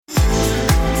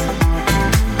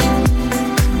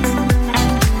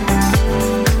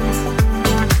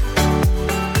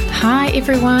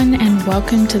everyone, and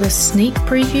welcome to the sneak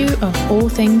preview of All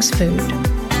Things Food.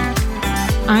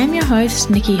 I am your host,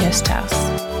 Nikki Hursthouse.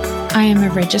 I am a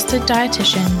registered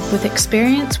dietitian with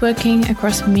experience working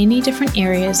across many different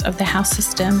areas of the health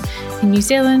system in New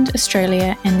Zealand,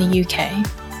 Australia, and the UK.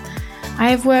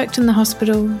 I have worked in the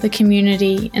hospital, the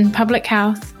community, in public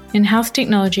health, in health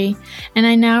technology, and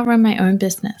I now run my own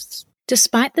business.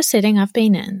 Despite the setting I've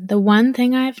been in, the one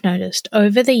thing I have noticed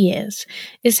over the years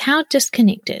is how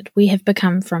disconnected we have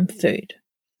become from food.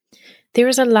 There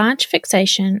is a large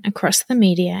fixation across the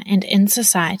media and in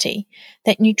society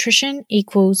that nutrition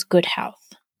equals good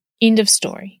health. End of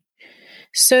story.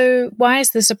 So why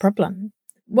is this a problem?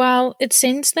 Well, it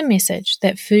sends the message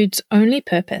that food's only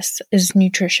purpose is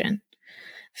nutrition.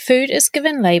 Food is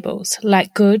given labels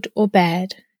like good or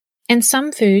bad, and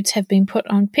some foods have been put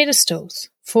on pedestals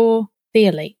for the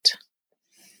elite.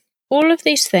 All of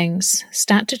these things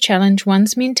start to challenge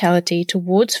one's mentality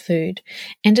towards food,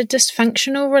 and a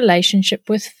dysfunctional relationship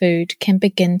with food can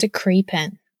begin to creep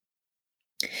in.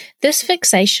 This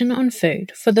fixation on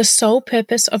food for the sole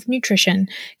purpose of nutrition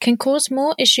can cause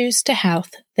more issues to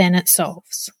health than it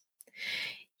solves.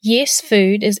 Yes,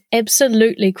 food is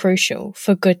absolutely crucial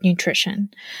for good nutrition,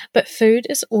 but food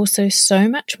is also so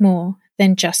much more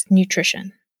than just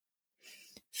nutrition.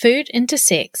 Food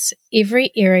intersects every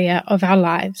area of our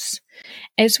lives.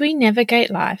 As we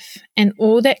navigate life and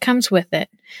all that comes with it,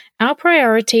 our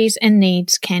priorities and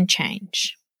needs can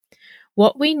change.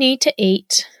 What we need to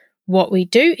eat, what we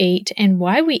do eat, and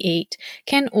why we eat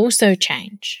can also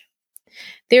change.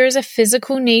 There is a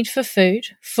physical need for food,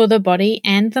 for the body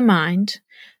and the mind,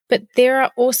 but there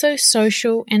are also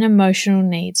social and emotional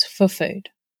needs for food.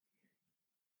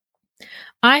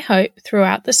 I hope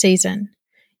throughout the season,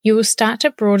 you will start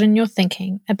to broaden your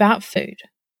thinking about food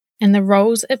and the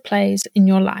roles it plays in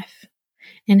your life,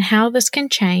 and how this can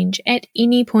change at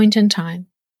any point in time.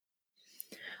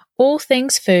 All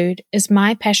Things Food is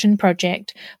my passion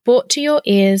project brought to your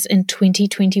ears in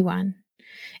 2021.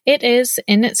 It is,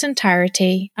 in its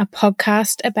entirety, a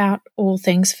podcast about all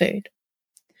things food.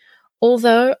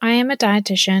 Although I am a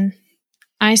dietitian,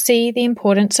 I see the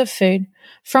importance of food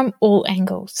from all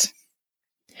angles,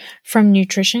 from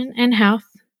nutrition and health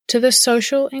to the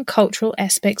social and cultural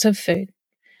aspects of food.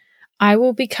 I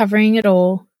will be covering it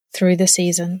all through the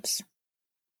seasons.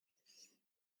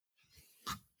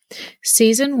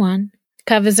 Season 1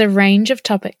 covers a range of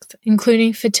topics,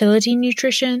 including fertility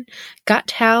nutrition,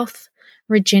 gut health,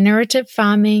 regenerative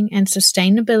farming and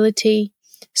sustainability,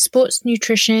 sports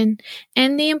nutrition,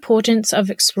 and the importance of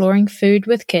exploring food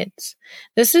with kids.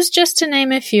 This is just to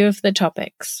name a few of the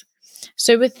topics.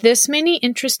 So with this many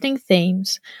interesting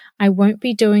themes, I won't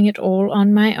be doing it all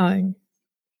on my own.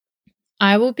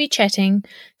 I will be chatting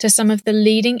to some of the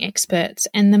leading experts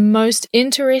and the most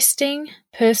interesting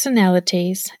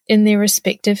personalities in their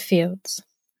respective fields.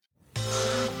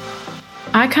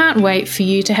 I can't wait for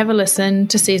you to have a listen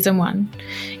to Season 1.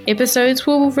 Episodes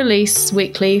will release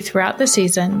weekly throughout the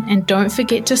season, and don't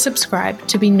forget to subscribe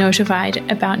to be notified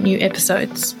about new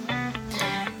episodes.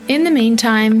 In the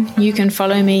meantime, you can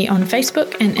follow me on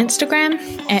Facebook and Instagram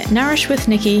at Nourish with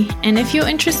Nikki, and if you're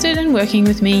interested in working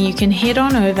with me, you can head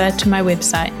on over to my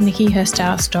website,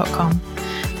 nikkihursthouse.com.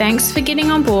 Thanks for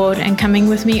getting on board and coming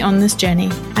with me on this journey.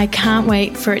 I can't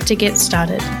wait for it to get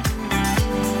started.